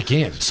game. They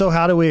can't. So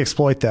how do we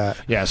exploit that?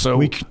 Yeah, so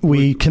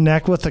we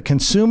connect with the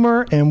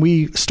consumer, and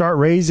we start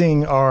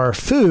raising our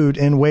food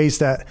in ways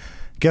that,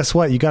 guess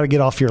what? You got to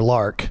get off your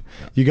lark.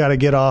 You got to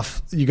get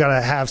off. You got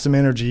to have some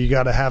energy. You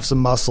got to have some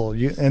muscle.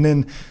 And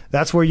then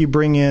that's where you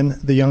bring in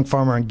the young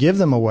farmer and give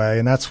them away.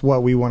 And that's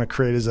what we want to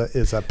create is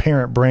a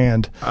parent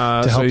brand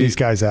to help these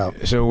guys out.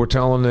 So we're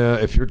telling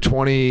if you're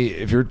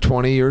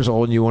 20 years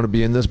old and you want to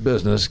be in this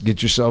business,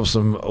 get yourself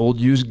some old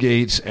used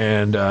gates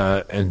and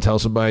tell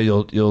somebody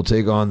you'll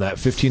take on that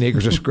 15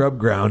 acres of scrub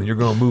ground and you're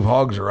going to move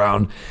hogs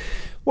around.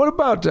 What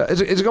about is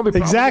it going to be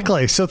profitable?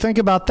 Exactly? So think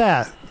about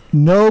that.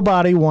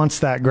 Nobody wants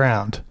that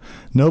ground.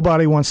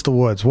 Nobody wants the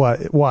woods.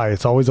 Why?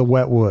 It's always a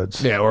wet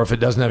woods. Yeah, or if it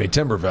doesn't have any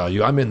timber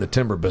value. I'm in the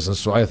timber business,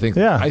 so I think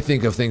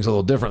of things a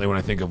little differently when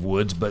I think of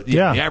woods. But the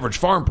average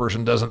farm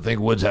person doesn't think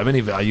woods have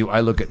any value.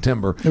 I look at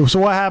timber. So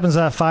what happens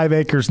at 5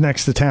 acres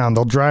next to town?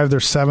 They'll drive their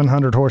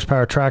 700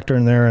 horsepower tractor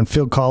in there and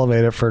field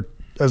cultivate it for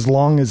as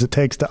long as it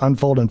takes to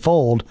unfold and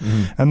fold,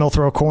 and they'll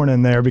throw corn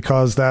in there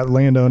because that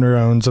landowner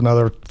owns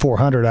another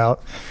 400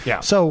 out. Yeah.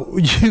 So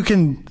you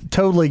can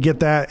totally get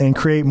that and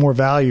create more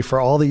value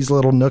for all these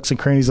little nooks and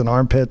crannies and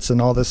armpits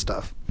and all this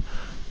stuff.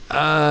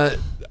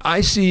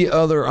 I see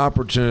other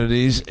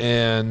opportunities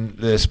in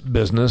this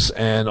business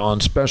and on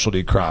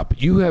specialty crop.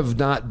 You have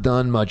not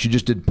done much. You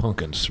just did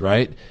pumpkins,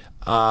 right?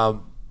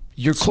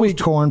 You're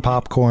sweet corn,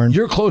 popcorn.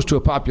 You're close to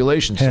a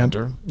population hemp.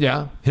 center.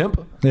 Yeah.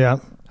 Hemp? Yeah.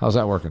 How's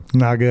that working?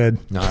 Not good.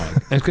 All right.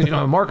 It's because you don't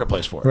have a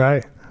marketplace for it.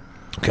 Right.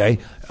 Okay.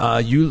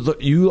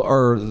 You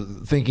are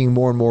thinking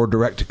more and more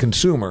direct to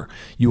consumer.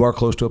 You are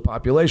close to a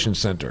population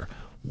center.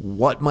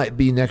 What might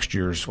be next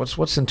year's?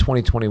 What's in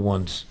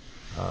 2021's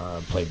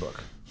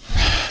playbook?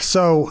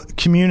 So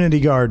community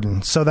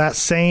garden. So that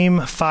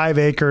same 5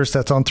 acres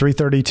that's on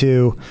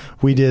 332,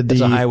 we did It's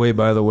a highway,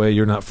 by the way.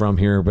 You're not from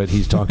here, but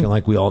he's talking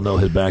like we all know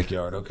his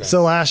backyard. Okay.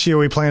 So last year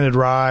we planted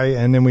rye,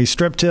 and then we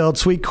strip tilled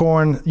sweet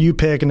corn,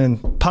 U-pick, and then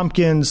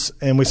pumpkins,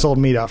 and we sold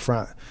meat out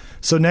front.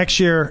 So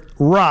next year,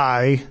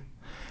 rye,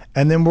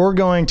 and then we're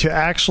going to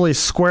actually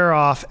square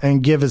off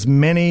and give as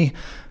many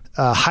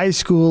high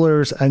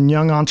schoolers and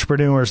young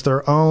entrepreneurs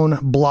their own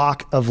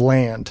block of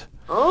land.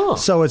 Oh.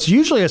 So it's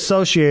usually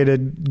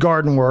associated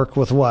garden work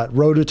with what?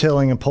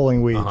 Rototilling and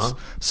pulling weeds. Uh-huh.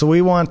 So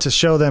we want to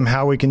show them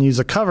how we can use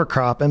a cover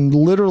crop and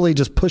literally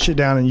just push it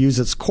down and use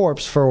its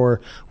corpse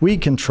for weed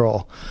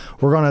control.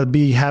 We're going to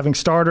be having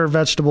starter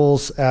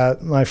vegetables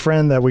at my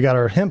friend that we got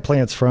our hemp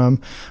plants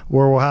from,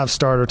 where we'll have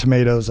starter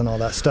tomatoes and all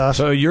that stuff.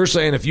 So you're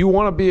saying if you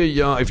want to be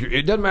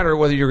it doesn't matter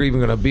whether you're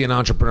even going to be an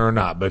entrepreneur or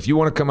not, but if you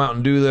want to come out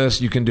and do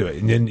this, you can do it.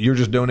 And then you're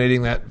just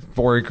donating that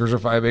 4 acres or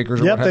 5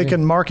 acres or yep, what they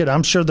can market.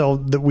 I'm sure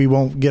that we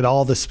won't get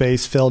all the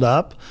space filled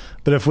up.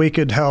 But if we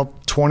could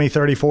help 20,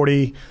 30,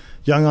 40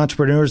 young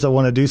entrepreneurs that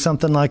want to do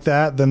something like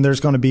that, then there's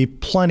going to be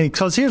plenty.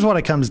 Because here's what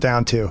it comes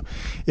down to.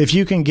 If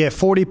you can get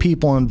 40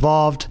 people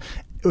involved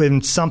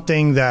in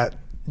something that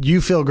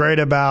you feel great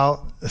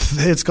about,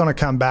 it's going to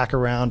come back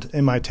around.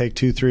 It might take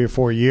 2, 3, or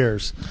 4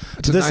 years.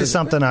 This is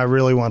something I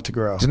really want to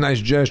grow. It's a nice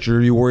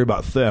gesture. You worry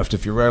about theft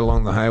if you're right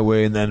along the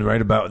highway, and then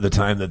right about the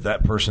time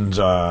that person's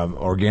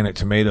organic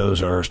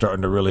tomatoes are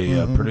starting to really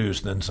produce,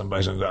 then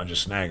somebody's going to go out and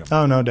just snag them.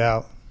 Oh, no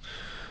doubt.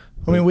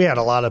 I mean, we had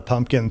a lot of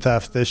pumpkin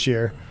theft this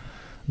year.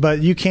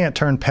 But you can't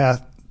turn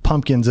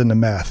pumpkins into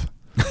meth.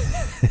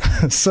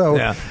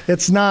 So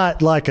It's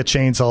not like a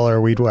chainsaw or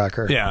a weed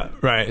whacker. Yeah,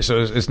 right.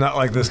 So it's not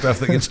like the stuff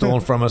that gets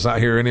stolen from us out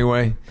here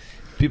anyway.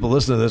 People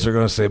listening to this are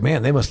going to say,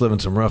 man, they must live in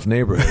some rough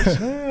neighborhoods.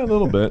 A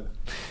little bit.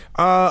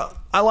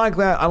 I like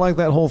that. I like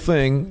that whole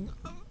thing.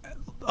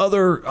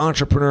 Other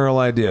entrepreneurial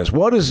ideas.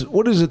 What is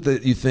it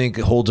that you think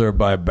holds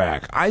everybody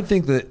back? I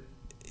think that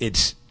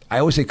I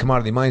always say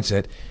commodity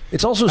mindset.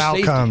 It's also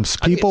outcomes.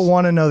 Safety. People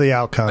want to know the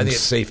outcomes. I think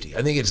it's safety.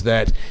 I think it's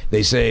that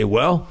they say,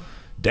 well,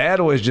 Dad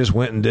always just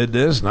went and did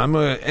this, and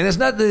and it's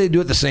not that they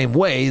do it the same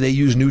way. They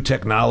use new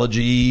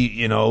technology.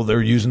 You know,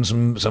 they're using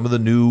some of the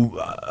new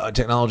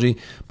technology,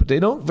 but they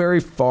don't very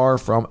far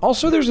from.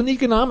 Also, there's an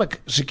economic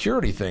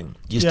security thing.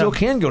 You still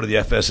can go to the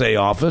FSA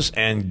office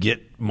and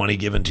get money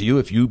given to you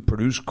if you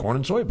produce corn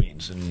and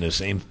soybeans in the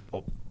same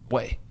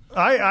way.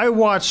 I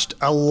watched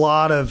a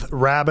lot of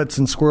rabbits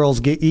and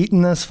squirrels get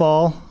eaten this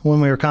fall when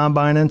we were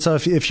combining. So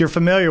if you're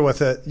familiar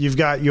with it, you've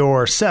got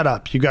your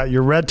setup. You've got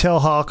your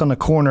red-tailed hawk on the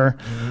corner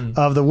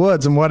of the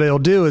woods. And what it'll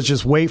do is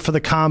just wait for the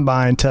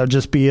combine to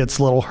just be its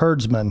little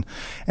herdsman.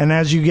 And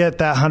as you get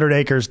that 100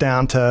 acres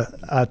down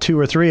to 2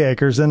 or 3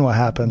 acres, then what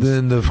happens?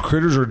 Then the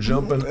critters are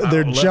jumping out.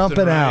 They're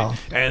jumping out.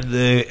 And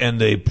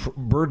the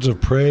birds of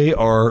prey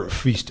are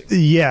feasting.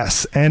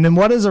 Yes. And then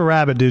what does a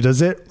rabbit do?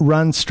 Does it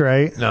run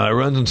straight? No, it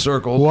runs in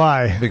circles.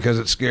 Why? Because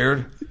it's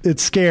scared?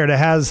 It's scared. It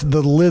has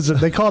the lizard.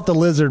 They call it the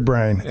lizard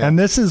brain. Yeah. And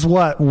this is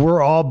what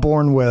we're all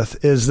born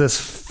with, is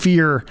this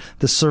fear,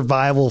 the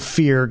survival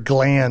fear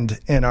gland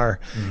in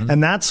our,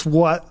 and that's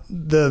what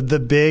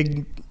the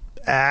big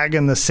ag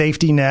and the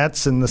safety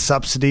nets and the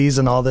subsidies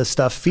and all this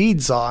stuff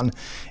feeds on,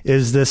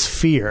 is this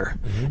fear.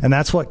 And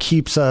that's what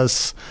keeps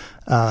us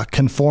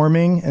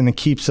conforming, and it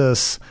keeps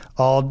us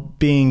all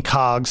being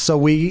cogs. So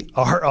we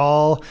are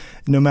all,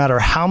 no matter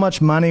how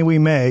much money we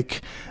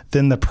make,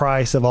 then the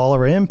price of all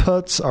our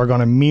inputs are going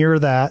to mirror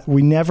that.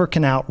 We never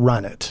can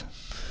outrun it.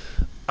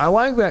 I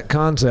like that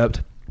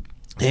concept.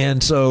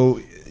 And so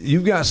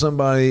you've got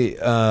somebody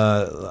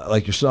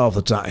like yourself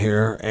that's out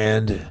here,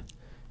 and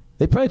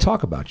they probably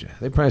talk about you.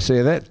 They probably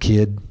say, that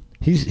kid,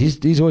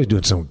 he's always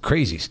doing some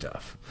crazy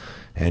stuff.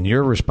 And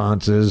your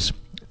response is,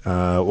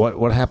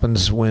 what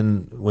happens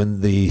when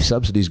the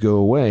subsidies go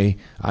away?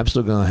 I'm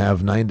still going to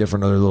have 9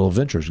 different other little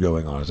ventures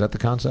going on. Is that the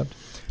concept?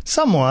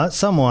 Somewhat.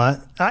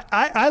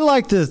 I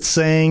like the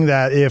saying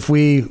that if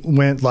we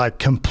went like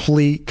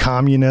complete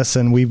communists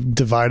and we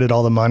divided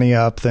all the money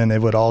up, then it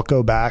would all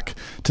go back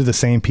to the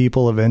same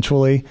people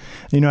eventually.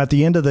 You know, at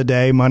the end of the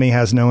day, money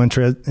has no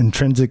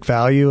intrinsic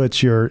value.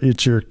 It's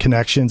your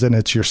connections and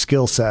it's your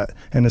skill set,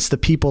 and it's the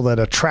people that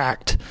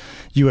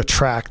you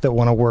attract that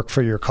want to work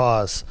for your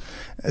cause.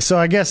 So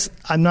I guess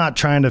I'm not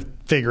trying to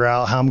figure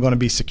out how I'm going to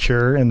be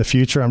secure in the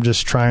future. I'm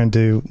just trying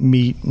to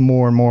meet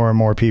more and more and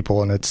more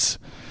people, and it's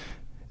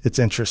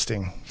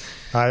interesting.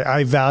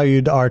 I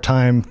valued our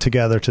time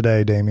together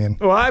today, Damien.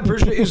 Well, I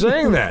appreciate you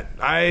saying that.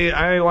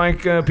 I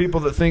like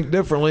people that think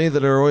differently,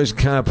 that are always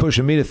kind of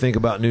pushing me to think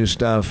about new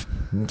stuff,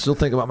 and still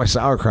think about my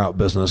sauerkraut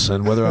business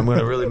and whether I'm going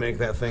to really make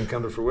that thing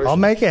come to fruition. I'll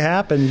make it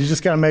happen. You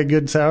just got to make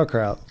good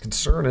sauerkraut.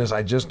 Concern is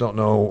I just don't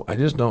know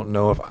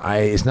if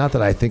it's not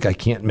that I think I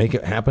can't make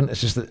it happen.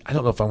 It's just that I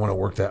don't know if I want to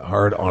work that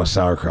hard on a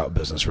sauerkraut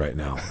business right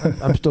now.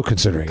 I'm still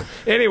considering it.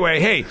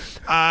 Anyway, hey,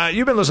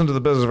 you've been listening to the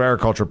Business of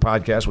Agriculture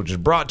podcast, which is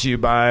brought to you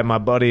by my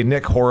buddy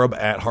Nick Horob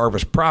at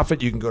Harvest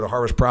Profit. You can go to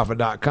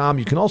harvestprofit.com.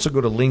 You can also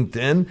go to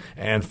LinkedIn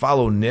and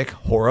follow Nick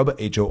Horob,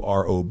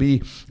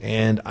 Horob.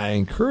 And I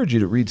encourage you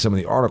to read some of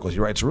the articles. He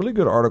writes really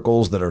good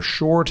articles that are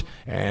short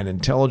and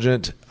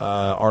intelligent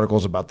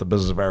articles about the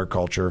business of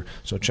agriculture.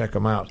 So check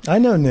them out. I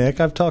know Nick.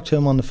 I've talked to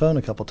him on the phone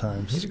a couple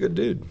times. He's a good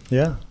dude.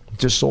 Yeah.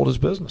 Just sold his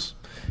business.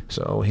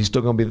 So he's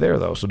still going to be there,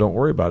 though. So don't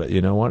worry about it.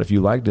 You know what? If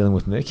you like dealing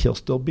with Nick, he'll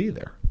still be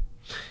there.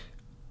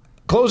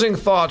 Closing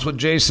thoughts with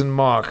Jason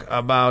Mauch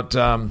about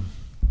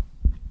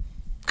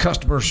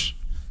customers,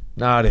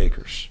 not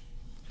acres.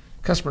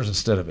 Customers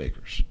instead of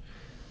acres.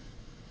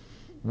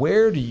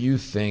 Where do you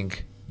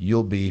think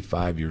you'll be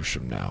 5 years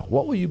from now?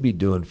 What will you be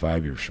doing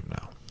 5 years from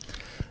now?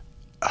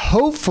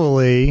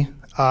 Hopefully,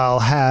 I'll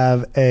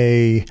have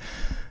a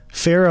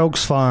Fair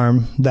Oaks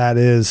farm that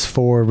is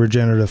for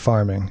regenerative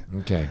farming.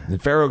 Okay. The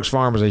Fair Oaks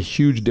Farm is a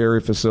huge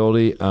dairy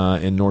facility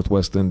in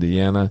northwest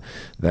Indiana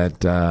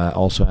that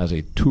also has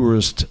a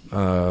tourist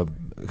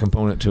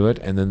component to it,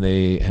 and then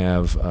they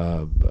have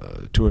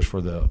tours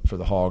for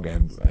the hog,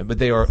 but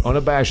they are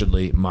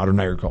unabashedly modern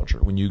agriculture.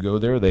 When you go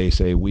there, they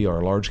say we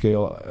are large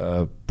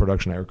scale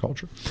production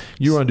agriculture.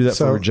 You want to do that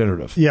for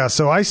regenerative? Yeah.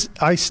 So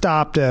I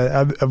stopped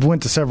at. I've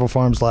went to several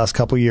farms the last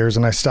couple of years,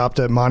 and I stopped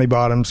at Monty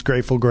Bottom's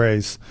Grateful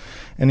Graze,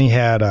 and he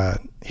had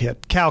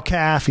cow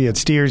calf, he had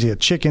steers, he had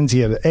chickens,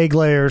 he had egg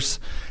layers,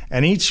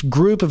 and each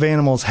group of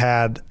animals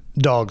had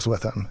dogs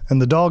with them,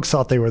 and the dogs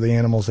thought they were the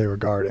animals they were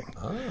guarding.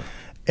 Oh.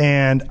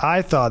 And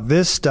I thought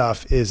this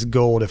stuff is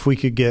gold if we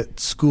could get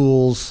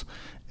schools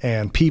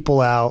and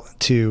people out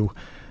to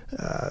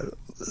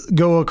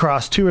go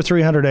across 200 or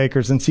 300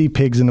 acres and see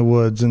pigs in the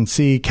woods and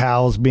see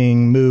cows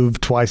being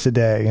moved twice a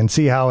day and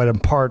see how it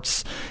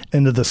imparts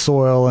into the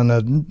soil and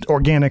the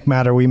organic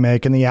matter we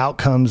make and the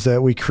outcomes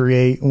that we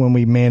create when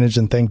we manage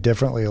and think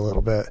differently a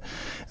little bit.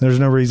 And there's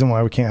no reason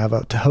why we can't have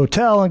a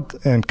hotel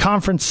and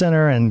conference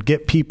center and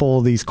get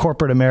people, these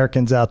corporate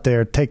Americans out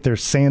there, take their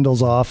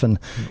sandals off and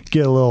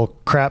get a little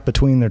crap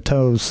between their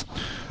toes.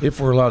 If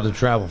we're allowed to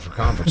travel for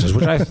conferences,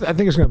 which I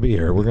think is going to be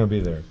here. We're going to be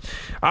there.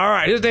 All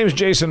right. His name is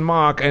Jason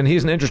Mock, and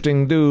he's an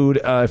interesting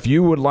dude. If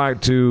you would like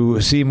to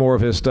see more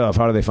of his stuff,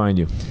 how do they find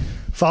you?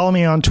 Follow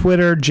me on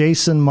Twitter,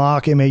 Jason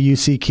Mock,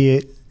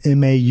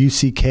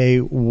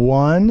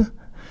 MAUCK1.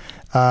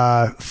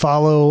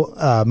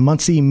 Follow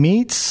Muncie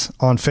Meats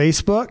on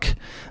Facebook.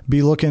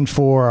 Be looking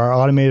for our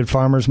automated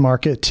farmers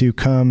market to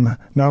come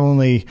not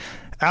only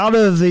out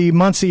of the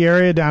Muncie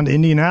area down to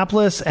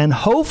Indianapolis, and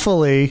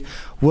hopefully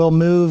we'll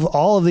move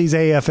all of these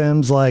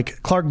AFMs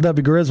like Clark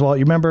W. Griswold.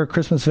 You remember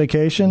Christmas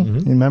Vacation? Mm-hmm.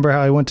 You remember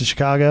how he went to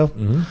Chicago?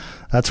 Mm-hmm.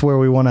 That's where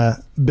we want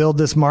to build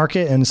this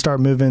market and start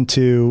moving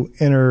to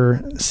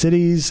inner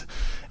cities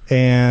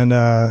and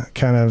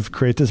kind of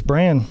create this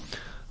brand.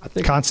 I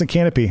think Constant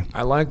Canopy.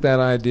 I like that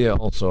idea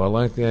also. I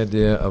like the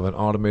idea of an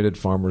automated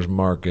farmer's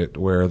market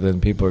where then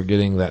people are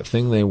getting that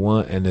thing they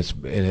want, and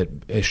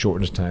it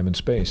shortens time and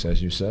space,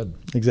 as you said.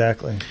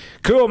 Exactly.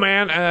 Cool,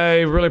 man.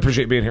 I really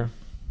appreciate being here.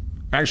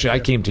 Actually, I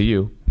came to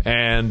you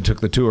and took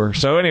the tour.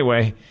 So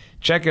anyway,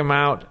 check him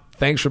out.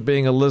 Thanks for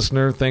being a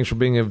listener. Thanks for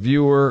being a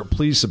viewer.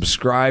 Please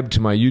subscribe to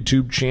my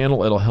YouTube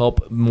channel. It'll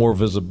help more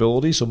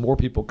visibility so more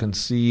people can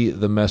see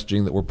the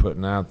messaging that we're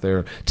putting out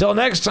there. Till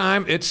next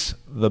time, it's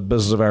the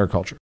Business of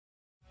Agriculture.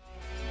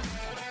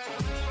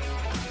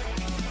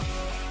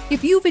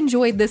 If you've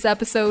enjoyed this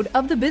episode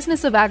of The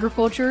Business of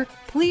Agriculture,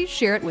 please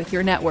share it with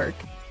your network.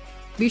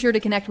 Be sure to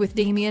connect with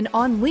Damien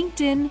on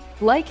LinkedIn,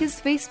 like his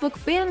Facebook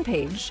fan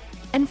page,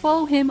 and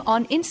follow him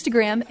on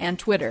Instagram and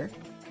Twitter.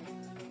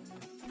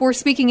 For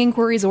speaking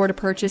inquiries or to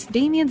purchase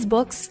Damien's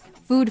books,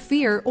 Food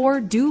Fear,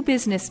 or Do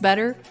Business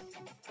Better,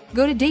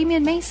 go to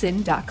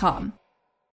DamienMason.com.